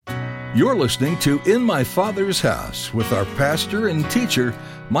You're listening to In My Father's House with our pastor and teacher,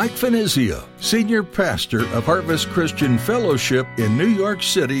 Mike Finizio, senior pastor of Harvest Christian Fellowship in New York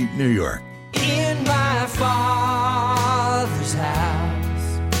City, New York. In my Father's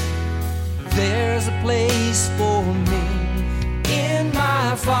house, there's a place for me. In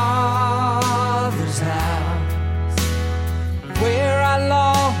my Father's house, where I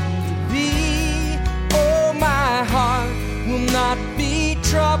long to be. Oh, my heart will not be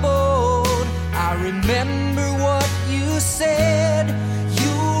troubled. I remember what you said.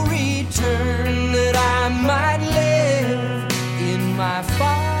 You'll return that I might live in my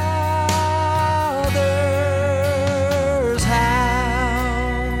Father's house.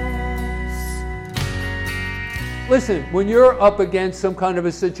 Listen, when you're up against some kind of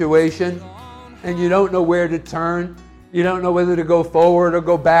a situation and you don't know where to turn, you don't know whether to go forward or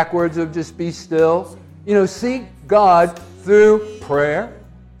go backwards or just be still, seek God through prayer.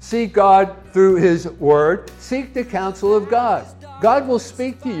 Seek God through His Word. Seek the counsel of God. God will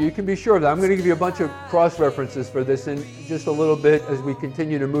speak to you. You can be sure of that. I'm going to give you a bunch of cross-references for this in just a little bit as we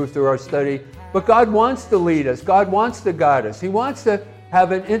continue to move through our study. But God wants to lead us. God wants to guide us. He wants to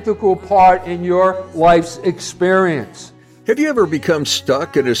have an integral part in your life's experience. Have you ever become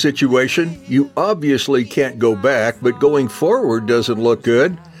stuck in a situation? You obviously can't go back, but going forward doesn't look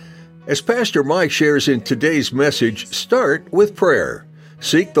good. As Pastor Mike shares in today's message, start with prayer.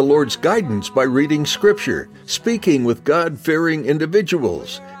 Seek the Lord's guidance by reading Scripture, speaking with God-fearing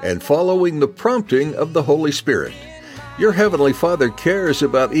individuals, and following the prompting of the Holy Spirit. Your Heavenly Father cares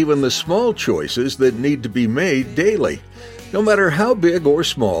about even the small choices that need to be made daily. No matter how big or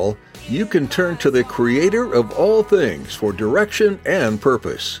small, you can turn to the Creator of all things for direction and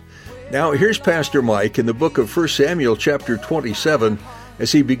purpose. Now here's Pastor Mike in the book of 1 Samuel chapter 27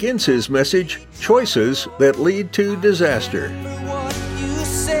 as he begins his message, Choices That Lead to Disaster.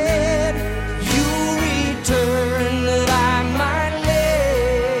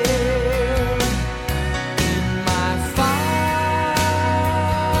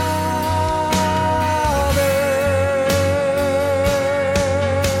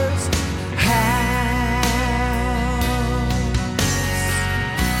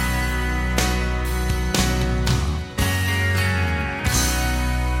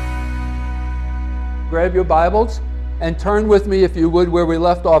 Grab your Bibles and turn with me, if you would, where we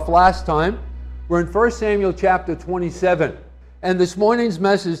left off last time. We're in 1 Samuel chapter 27. And this morning's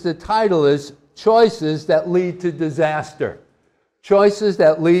message, the title is Choices That Lead to Disaster. Choices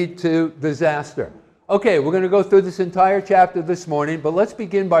that lead to disaster. Okay, we're going to go through this entire chapter this morning, but let's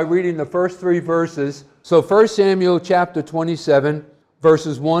begin by reading the first three verses. So 1 Samuel chapter 27,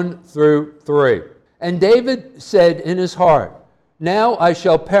 verses 1 through 3. And David said in his heart, "Now I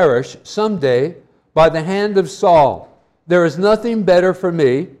shall perish someday by the hand of Saul. There is nothing better for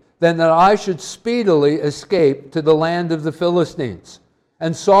me than that I should speedily escape to the land of the Philistines.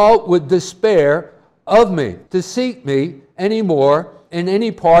 And Saul would despair of me to seek me any more in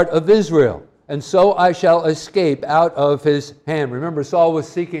any part of Israel. And so I shall escape out of his hand." Remember, Saul was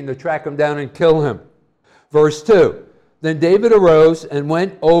seeking to track him down and kill him. Verse 2. Then David arose and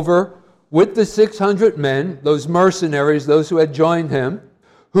went over with the 600 men, those mercenaries, those who had joined him,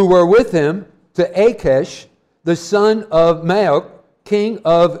 who were with him, to Achish, the son of Maoch, king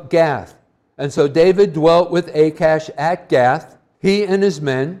of Gath. And so David dwelt with Achish at Gath, he and his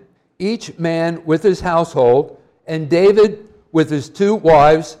men, each man with his household, and David with his two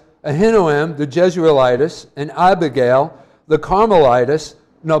wives, Ahinoam the Jezreelitess, and Abigail the Carmelitess,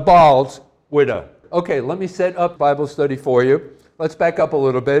 Nabal's widow. Okay, let me set up Bible study for you. Let's back up a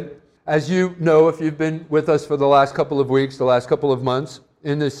little bit. As you know, if you've been with us for the last couple of weeks, the last couple of months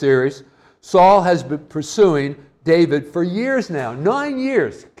in this series, Saul has been pursuing David for years now, 9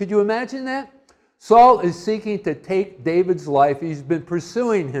 years. Could you imagine that? Saul is seeking to take David's life. He's been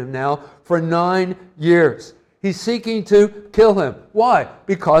pursuing him now for 9 years. He's seeking to kill him. Why?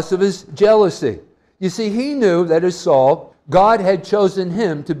 Because of his jealousy. You see, he knew that as Saul, God had chosen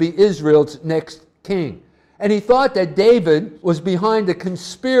him to be Israel's next king. And he thought that David was behind the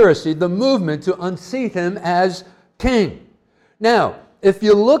conspiracy, the movement to unseat him as king. Now, if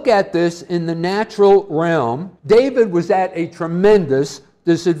you look at this in the natural realm, David was at a tremendous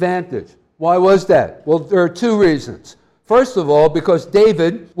disadvantage. Why was that? Well, there are two reasons. First of all, because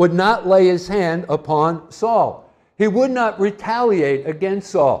David would not lay his hand upon Saul. He would not retaliate against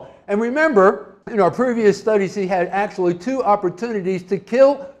Saul. And remember, in our previous studies, he had actually two opportunities to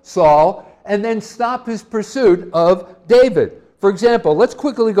kill Saul and then stop his pursuit of David. For example, let's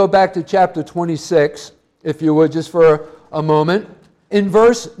quickly go back to chapter 26, if you would, just for a moment. In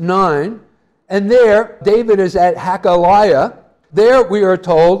verse 9, and there David is at Hakaliah. There we are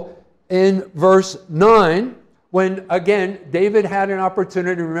told, in verse 9, when, again, David had an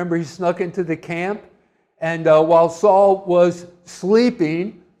opportunity. Remember, he snuck into the camp, and while Saul was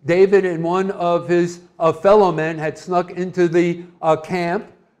sleeping, David and one of his fellow men had snuck into the camp.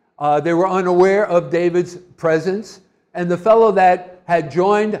 They were unaware of David's presence, and the fellow that had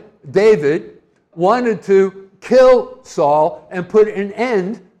joined David wanted to kill Saul and put an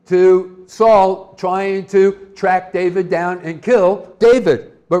end to Saul trying to track David down and kill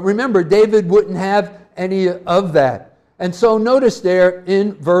David. But remember, David wouldn't have any of that. And so notice there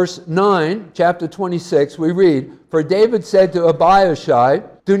in verse 9, chapter 26, we read, "For David said to Abishai,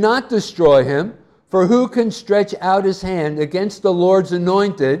 'Do not destroy him, for who can stretch out his hand against the Lord's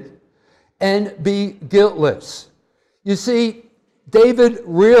anointed and be guiltless?'" You see, David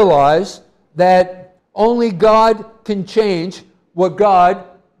realized that only God can change what God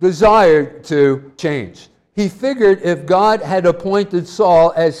desired to change. He figured if God had appointed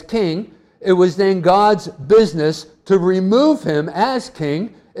Saul as king, it was then God's business to remove him as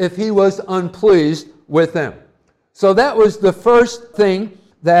king if he was unpleased with him. So that was the first thing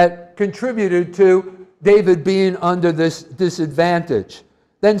that contributed to David being under this disadvantage.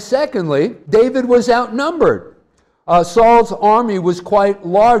 Then secondly, David was outnumbered. Saul's army was quite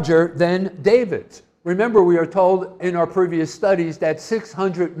larger than David's. Remember, we are told in our previous studies that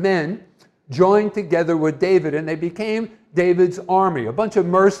 600 men joined together with David, and they became David's army, a bunch of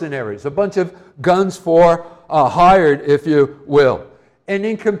mercenaries, a bunch of guns for hired, if you will. And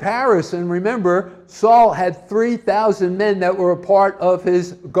in comparison, remember, Saul had 3,000 men that were a part of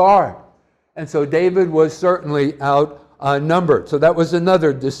his guard. And so David was certainly outnumbered. So that was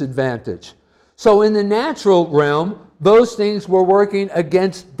another disadvantage. So in the natural realm, those things were working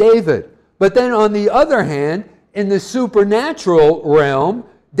against David. But then on the other hand, in the supernatural realm,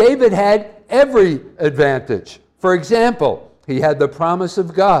 David had every advantage. For example, he had the promise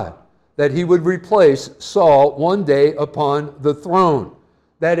of God that he would replace Saul one day upon the throne.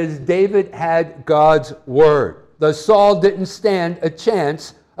 That is, David had God's word. Thus Saul didn't stand a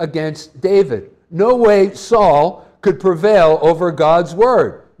chance against David. No way Saul could prevail over God's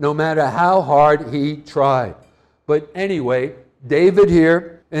word, no matter how hard he tried. But anyway, David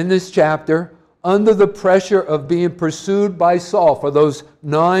here in this chapter, under the pressure of being pursued by Saul for those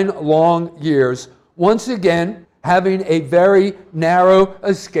 9 long years, once again having a very narrow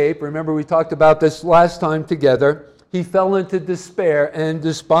escape. Remember, we talked about this last time together. He fell into despair and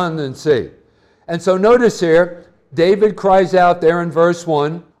despondency. And so notice here, David cries out there in verse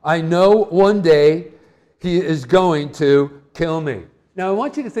 1, "I know one day he is going to kill me." Now, I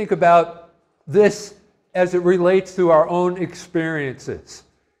want you to think about this as it relates to our own experiences.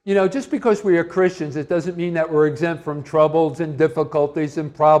 You know, just because we are Christians, it doesn't mean that we're exempt from troubles and difficulties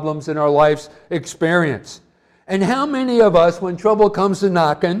and problems in our life's experience. And how many of us, when trouble comes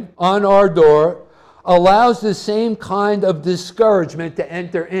knocking on our door, allows the same kind of discouragement to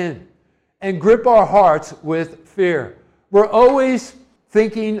enter in and grip our hearts with fear? We're always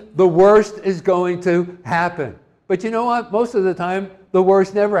thinking the worst is going to happen. But you know what? Most of the time, the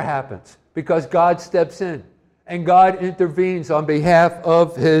worst never happens because God steps in and God intervenes on behalf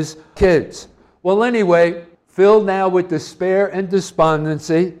of his kids. Well, anyway, filled now with despair and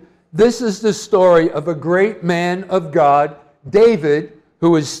despondency, this is the story of a great man of God, David,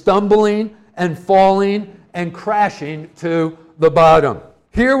 who is stumbling and falling and crashing to the bottom.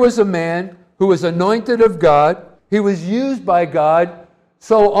 Here was a man who was anointed of God. He was used by God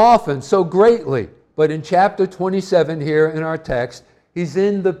so often, so greatly. But in chapter 27 here in our text, he's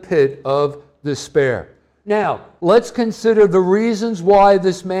in the pit of despair. Now, let's consider the reasons why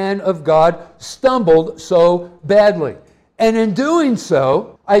this man of God stumbled so badly. And in doing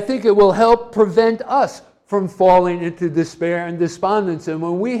so, I think it will help prevent us from falling into despair and despondency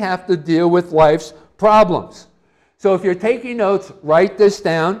when we have to deal with life's problems. So if you're taking notes, write this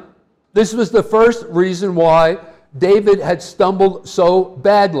down. This was the first reason why David had stumbled so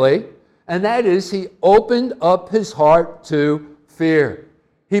badly, and that is he opened up his heart to fear.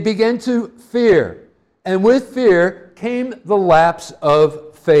 He began to fear. And with fear came the lapse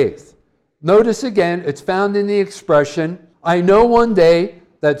of faith. Notice again, it's found in the expression, "I know one day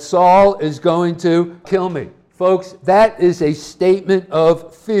that Saul is going to kill me." Folks, that is a statement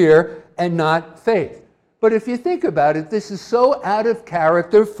of fear and not faith. But if you think about it, this is so out of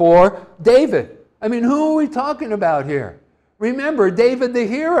character for David. I mean, who are we talking about here? Remember, David the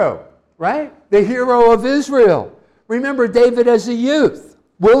hero, right? The hero of Israel. Remember David as a youth,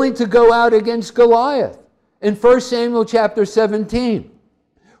 willing to go out against Goliath. In 1 Samuel chapter 17,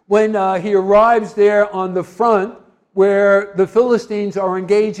 when he arrives there on the front where the Philistines are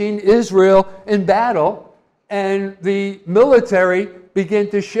engaging Israel in battle, and the military begin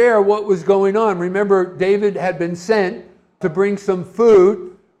to share what was going on. Remember, David had been sent to bring some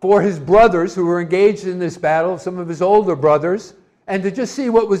food for his brothers who were engaged in this battle, some of his older brothers, and to just see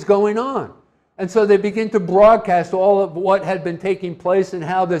what was going on. And so they begin to broadcast all of what had been taking place and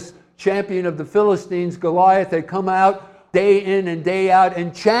how this champion of the Philistines, Goliath, had come out day in and day out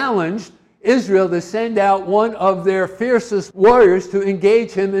and challenged Israel to send out one of their fiercest warriors to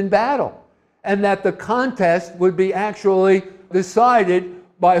engage him in battle. And that the contest would be actually decided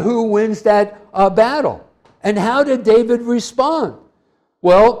by who wins that battle. And how did David respond?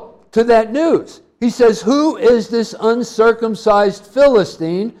 Well, to that news. He says, "Who is this uncircumcised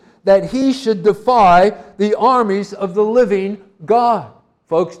Philistine that he should defy the armies of the living God?"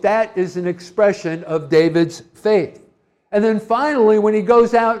 Folks, that is an expression of David's faith. And then finally, when he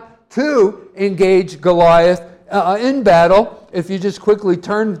goes out to engage Goliath in battle, if you just quickly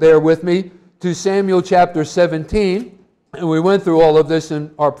turn there with me to Samuel chapter 17, and we went through all of this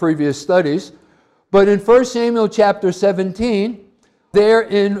in our previous studies, but in 1 Samuel chapter 17, there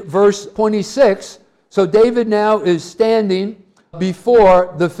in verse 26, so David now is standing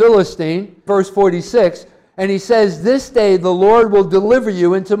before the Philistine, verse 46, and he says, "This day the Lord will deliver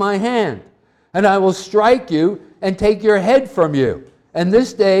you into my hand, and I will strike you and take your head from you. And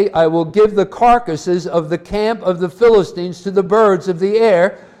this day I will give the carcasses of the camp of the Philistines to the birds of the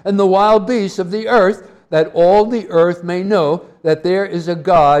air and the wild beasts of the earth, that all the earth may know that there is a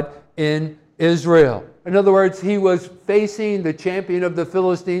God in Israel." In other words, he was facing the champion of the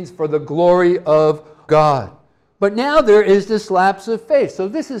Philistines for the glory of God. But now there is this lapse of faith. So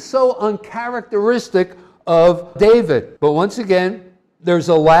this is so uncharacteristic of David. But once again, there's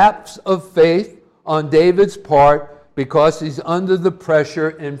a lapse of faith on David's part because he's under the pressure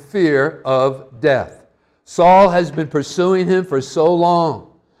and fear of death. Saul has been pursuing him for so long.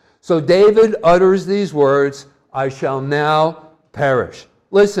 So David utters these words, "I shall now perish."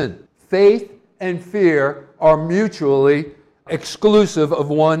 Listen, faith and fear are mutually exclusive of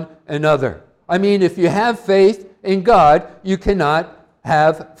one another. I mean, if you have faith in God, you cannot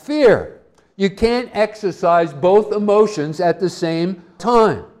have fear. You can't exercise both emotions at the same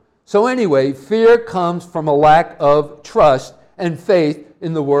time. So anyway, fear comes from a lack of trust and faith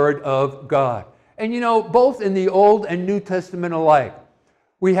in the Word of God. And you know, both in the Old and New Testament alike,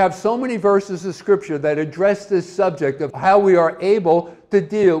 we have so many verses of Scripture that address this subject of how we are able to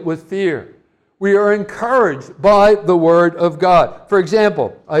deal with fear. We are encouraged by the Word of God. For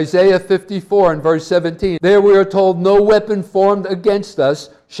example, Isaiah 54 and verse 17. There we are told, "No weapon formed against us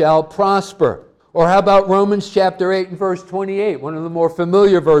shall prosper." Or how about Romans chapter 8 and verse 28, one of the more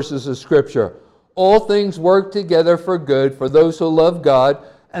familiar verses of Scripture. "All things work together for good for those who love God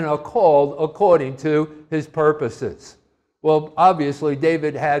and are called according to His purposes." Well, obviously,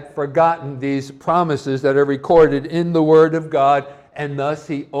 David had forgotten these promises that are recorded in the Word of God, and thus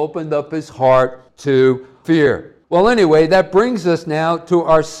he opened up his heart to fear. Well, anyway, that brings us now to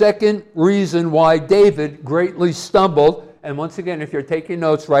our second reason why David greatly stumbled. And once again, if you're taking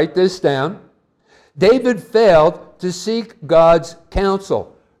notes, write this down. David failed to seek God's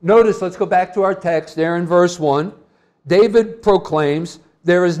counsel. Notice, let's go back to our text there in verse 1. David proclaims,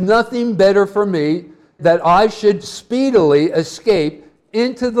 "There is nothing better for me that I should speedily escape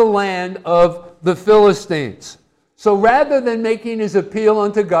into the land of the Philistines." So rather than making his appeal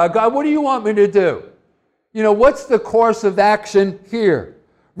unto God, "God, what do you want me to do? You know, what's the course of action here?"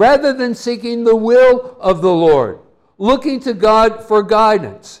 Rather than seeking the will of the Lord, looking to God for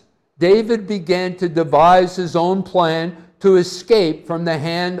guidance, David began to devise his own plan to escape from the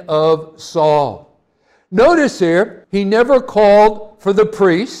hand of Saul. Notice here, he never called for the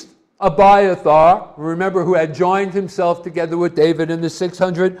priest, Abiathar, remember, who had joined himself together with David and the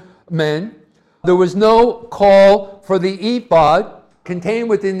 600 men. There was no call for the ephod. Contained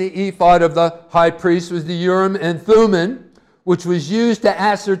within the ephod of the high priest was the Urim and Thummim, which was used to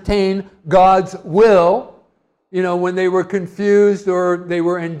ascertain God's will. You know, when they were confused or they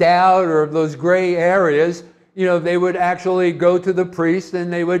were in doubt or those gray areas, you know, they would actually go to the priest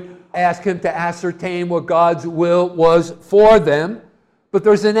and they would ask him to ascertain what God's will was for them. But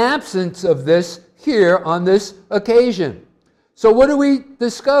there's an absence of this here on this occasion. So what do we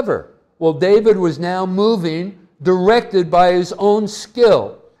discover? Well, David was now moving, directed by his own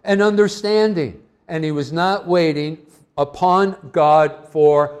skill and understanding, and he was not waiting upon God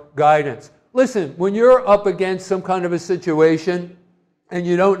for guidance. Listen, when you're up against some kind of a situation and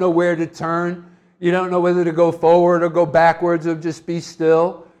you don't know where to turn, you don't know whether to go forward or go backwards or just be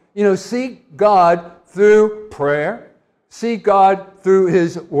still, you know, seek God through prayer, seek God through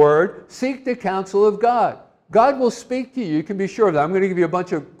His Word, seek the counsel of God. God will speak to you. You can be sure of that. I'm going to give you a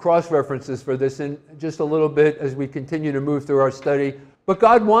bunch of cross-references for this in just a little bit as we continue to move through our study. But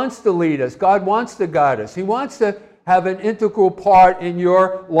God wants to lead us. God wants to guide us. He wants to have an integral part in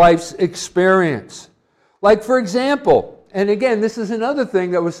your life's experience. Like, for example, and again, this is another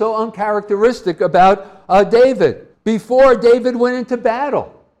thing that was so uncharacteristic about David. Before David went into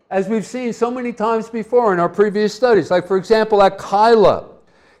battle, as we've seen so many times before in our previous studies, like, for example, at Keilah,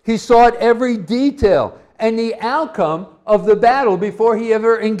 he sought every detail and the outcome of the battle before he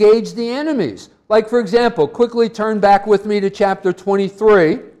ever engaged the enemies. Like, for example, quickly turn back with me to chapter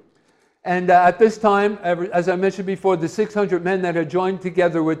 23. And at this time, as I mentioned before, the 600 men that had joined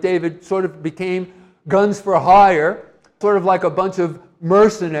together with David sort of became guns for hire, sort of like a bunch of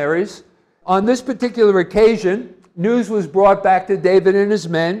mercenaries. On this particular occasion, news was brought back to David and his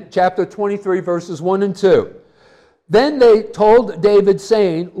men, chapter 23, verses 1 and 2. Then they told David,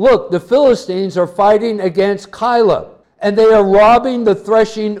 saying, "Look, the Philistines are fighting against Keilah, and they are robbing the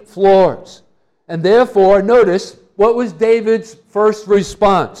threshing floors." And therefore, notice, what was David's first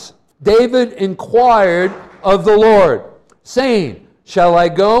response? David inquired of the Lord, saying, "Shall I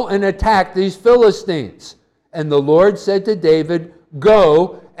go and attack these Philistines?" And the Lord said to David,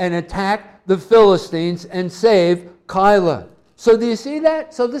 "Go and attack the Philistines and save Keilah." So do you see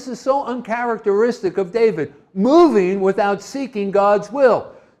that? So this is so uncharacteristic of David, moving without seeking God's will,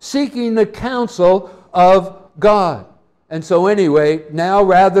 seeking the counsel of God. And so anyway, now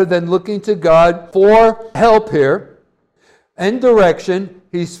rather than looking to God for help here and direction,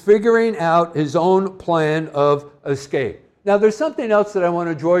 he's figuring out his own plan of escape. Now there's something else that I want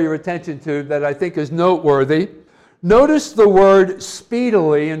to draw your attention to that I think is noteworthy. Notice the word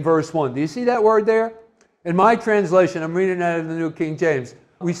speedily in verse 1. Do you see that word there? In my translation, I'm reading out of the New King James,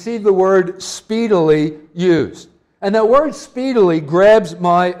 we see the word speedily used. And that word speedily grabs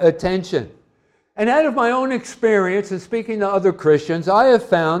my attention. And out of my own experience and speaking to other Christians, I have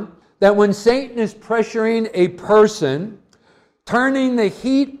found that when Satan is pressuring a person, turning the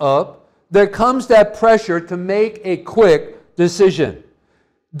heat up, there comes that pressure to make a quick decision.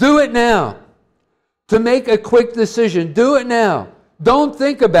 Do it now. To make a quick decision, do it now. Don't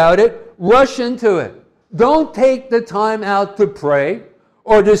think about it, rush into it. Don't take the time out to pray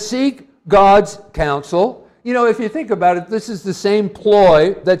or to seek God's counsel. You know, if you think about it, this is the same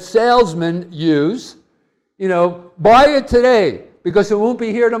ploy that salesmen use. You know, buy it today because it won't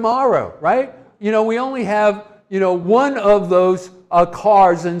be here tomorrow, right? You know, we only have, one of those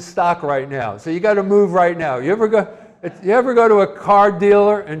cars in stock right now. So you got to move right now. You ever go to a car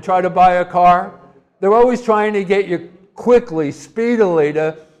dealer and try to buy a car? They're always trying to get you quickly, speedily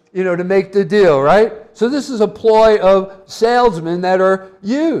to make the deal, right? So this is a ploy of salesmen that are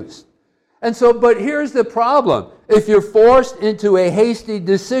used. And so, but here's the problem. If you're forced into a hasty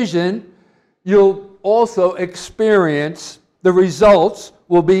decision, you'll also experience the results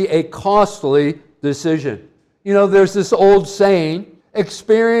will be a costly decision. You know, there's this old saying,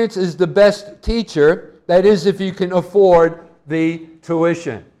 experience is the best teacher. That is, if you can afford the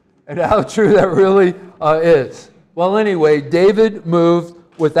tuition. And how true that really is. Well, anyway, David moved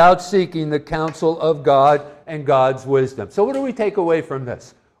without seeking the counsel of God and God's wisdom. So what do we take away from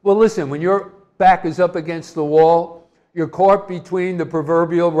this? Well, listen, when your back is up against the wall, you're caught between the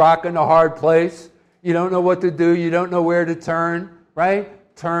proverbial rock and a hard place, you don't know what to do, you don't know where to turn,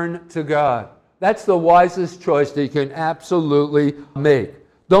 right? Turn to God. That's the wisest choice that you can absolutely make.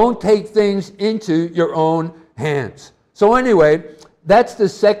 Don't take things into your own hands. So anyway, that's the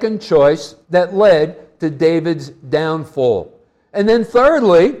second choice that led to David's downfall. And then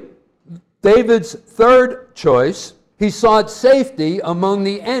thirdly, David's third choice, he sought safety among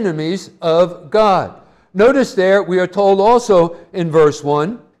the enemies of God. Notice there, we are told also in verse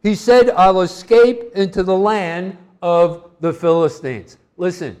 1, he said, "I'll escape into the land of the Philistines."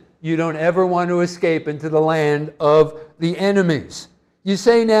 Listen, you don't ever want to escape into the land of the enemies. You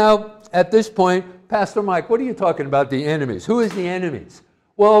say now, at this point, Pastor Mike, what are you talking about, the enemies? Who is the enemies?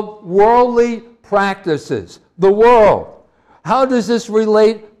 Well, worldly practices, the world. How does this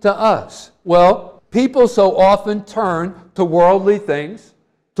relate to us? Well, people so often turn to worldly things,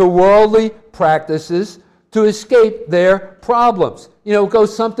 to worldly practices, to escape their problems. You know, it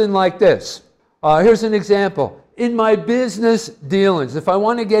goes something like this. Here's an example. In my business dealings, if I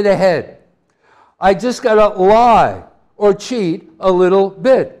want to get ahead, I just got to lie or cheat a little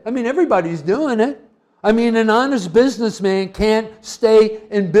bit. I mean, everybody's doing it. I mean, an honest businessman can't stay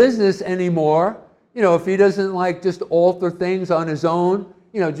in business anymore, if he doesn't just alter things on his own,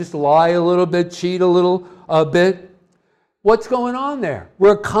 just lie a little bit, cheat a little bit. What's going on there?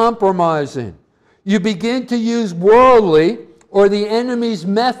 We're compromising. You begin to use worldly or the enemy's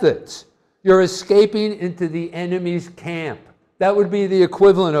methods You're escaping into the enemy's camp. That would be the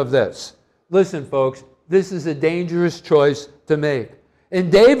equivalent of this. Listen, folks, this is a dangerous choice to make. In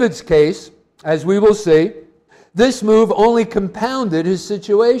David's case, as we will see, this move only compounded his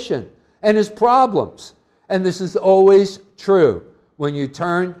situation and his problems. And this is always true when you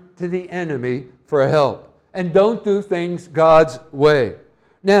turn to the enemy for help and don't do things God's way.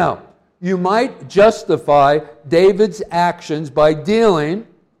 Now, you might justify David's actions by dealing,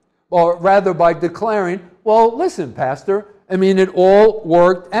 or rather by declaring, well, listen, Pastor, it all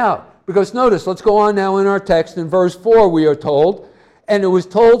worked out. Because notice, let's go on now in our text. In verse 4 we are told, and it was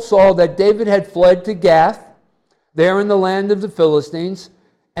told Saul that David had fled to Gath, there in the land of the Philistines,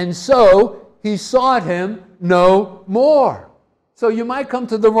 and so he sought him no more. So you might come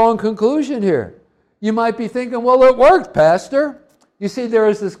to the wrong conclusion here. You might be thinking, well, it worked, Pastor. You see, there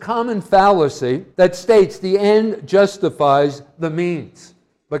is this common fallacy that states the end justifies the means.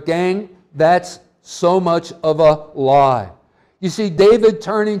 But gang, that's so much of a lie. You see, David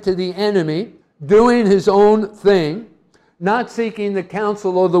turning to the enemy, doing his own thing, not seeking the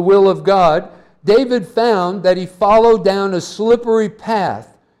counsel or the will of God, David found that he followed down a slippery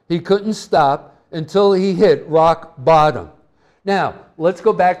path he couldn't stop until he hit rock bottom. Now, let's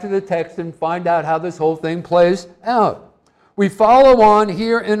go back to the text and find out how this whole thing plays out. We follow on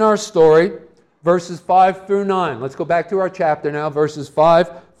here in our story, verses 5 through 9. Let's go back to our chapter now, verses 5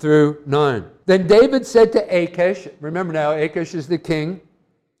 through 9. Then David said to Achish, remember now, Achish is the king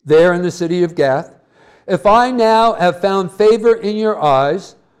there in the city of Gath, if I now have found favor in your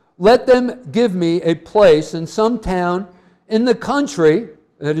eyes, let them give me a place in some town in the country,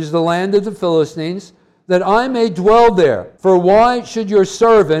 that is the land of the Philistines, that I may dwell there. For why should your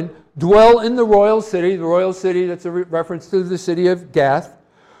servant dwell in the royal city that's a reference to the city of Gath,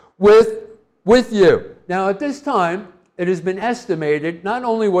 with you? Now at this time, it has been estimated, not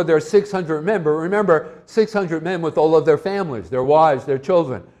only were there 600 men, but remember, 600 men with all of their families, their wives, their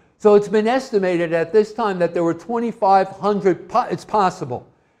children. So it's been estimated at this time that there were 2,500, it's possible.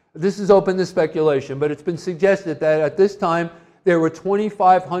 This is open to speculation, but it's been suggested that at this time, there were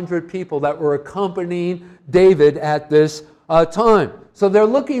 2,500 people that were accompanying David at this time. So they're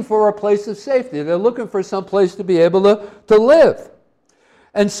looking for a place of safety. They're looking for some place to be able to live.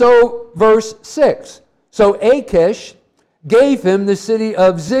 And so, verse 6, so Achish gave him the city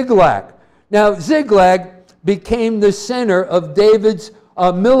of Ziklag. Now, Ziklag became the center of David's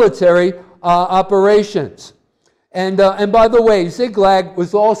military operations. And by the way, Ziklag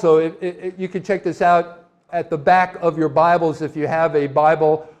was also, you can check this out at the back of your Bibles if you have a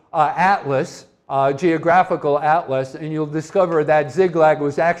Bible atlas, geographical atlas, and you'll discover that Ziklag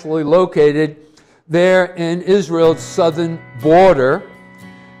was actually located there in Israel's southern border.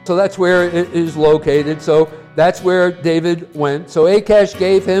 So that's where it is located. So that's where David went. So Achish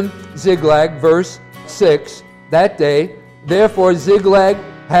gave him Ziklag, verse 6, that day. Therefore Ziklag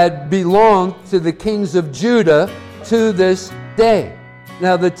had belonged to the kings of Judah to this day.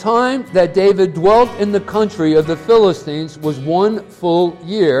 Now the time that David dwelt in the country of the Philistines was 1 full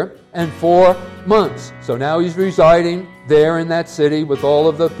year and 4 months. So now he's residing there in that city with all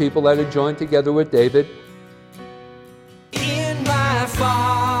of the people that had joined together with David. In my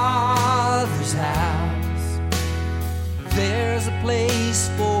Father's house, there's a place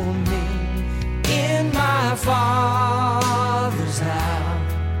for me. In my Father's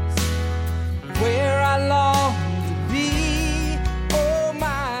house, where I long to be. Oh,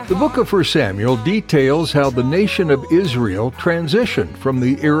 my. The book of 1 Samuel details how the nation of Israel transitioned from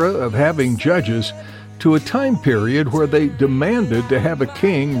the era of having judges to a time period where they demanded to have a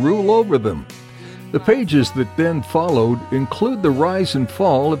king rule over them. The pages that then followed include the rise and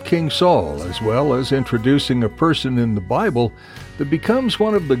fall of King Saul, as well as introducing a person in the Bible that becomes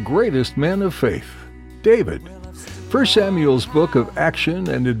one of the greatest men of faith, David. 1 Samuel's book of action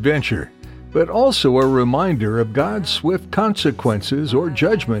and adventure, but also a reminder of God's swift consequences or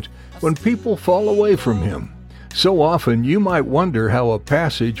judgment when people fall away from Him. So often you might wonder how a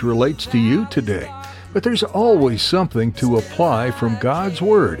passage relates to you today, but there's always something to apply from God's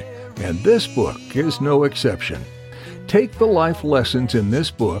Word. And this book is no exception. Take the life lessons in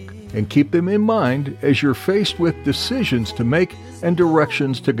this book and keep them in mind as you're faced with decisions to make and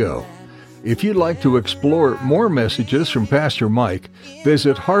directions to go. If you'd like to explore more messages from Pastor Mike,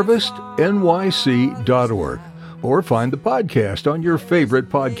 visit harvestnyc.org or find the podcast on your favorite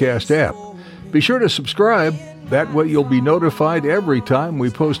podcast app. Be sure to subscribe. That way you'll be notified every time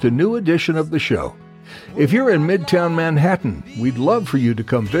we post a new edition of the show. If you're in Midtown Manhattan, we'd love for you to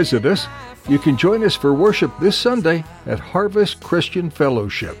come visit us. You can join us for worship this Sunday at Harvest Christian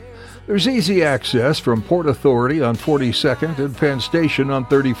Fellowship. There's easy access from Port Authority on 42nd and Penn Station on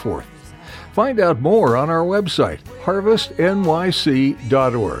 34th. Find out more on our website,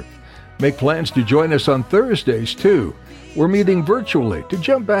 harvestnyc.org. Make plans to join us on Thursdays, too. We're meeting virtually to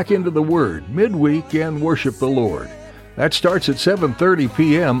jump back into the Word midweek and worship the Lord. That starts at 7:30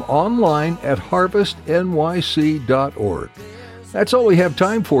 p.m. online at harvestnyc.org. That's all we have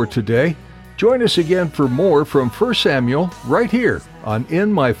time for today. Join us again for more from 1 Samuel right here on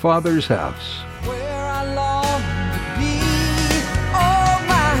In My Father's House. Where I long to be, oh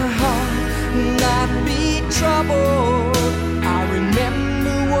my heart, not be troubled.